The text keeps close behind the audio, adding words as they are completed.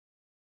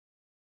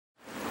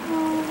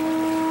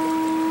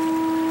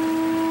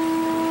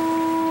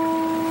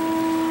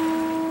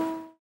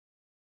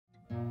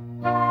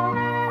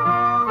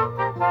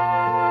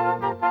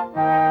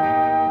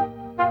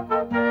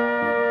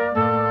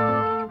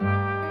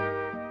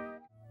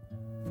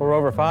For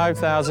over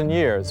 5,000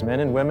 years, men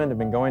and women have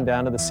been going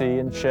down to the sea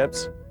in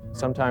ships,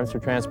 sometimes for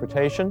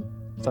transportation,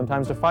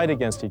 sometimes to fight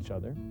against each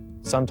other,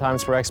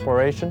 sometimes for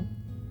exploration,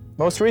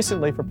 most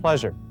recently for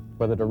pleasure,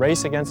 whether to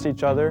race against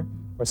each other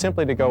or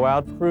simply to go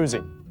out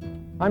cruising.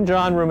 I'm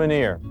John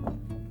Rumanier.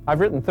 I've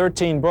written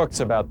 13 books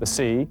about the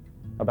sea,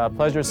 about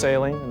pleasure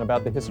sailing, and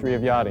about the history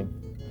of yachting.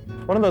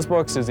 One of those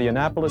books is the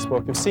Annapolis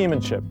book of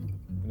Seamanship,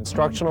 an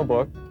instructional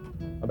book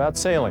about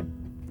sailing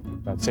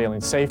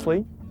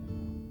safely,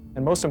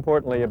 and most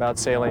importantly, about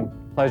sailing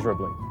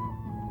pleasurably.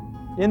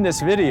 In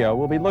this video,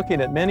 we'll be looking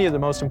at many of the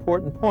most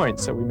important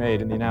points that we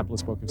made in the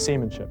Annapolis book of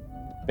Seamanship: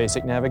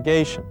 basic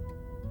navigation,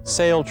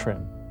 sail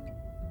trim,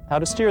 how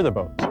to steer the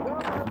boat,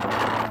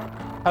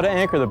 how to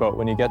anchor the boat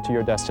when you get to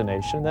your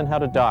destination, and then how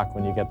to dock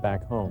when you get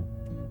back home.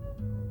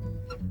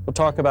 We'll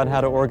talk about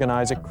how to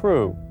organize a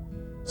crew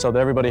so that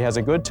everybody has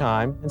a good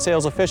time and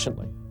sails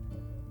efficiently.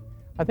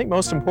 I think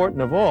most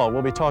important of all,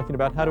 we'll be talking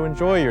about how to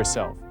enjoy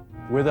yourself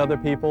with other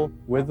people,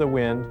 with the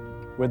wind,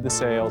 with the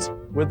sails,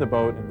 with the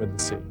boat, and with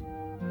the sea.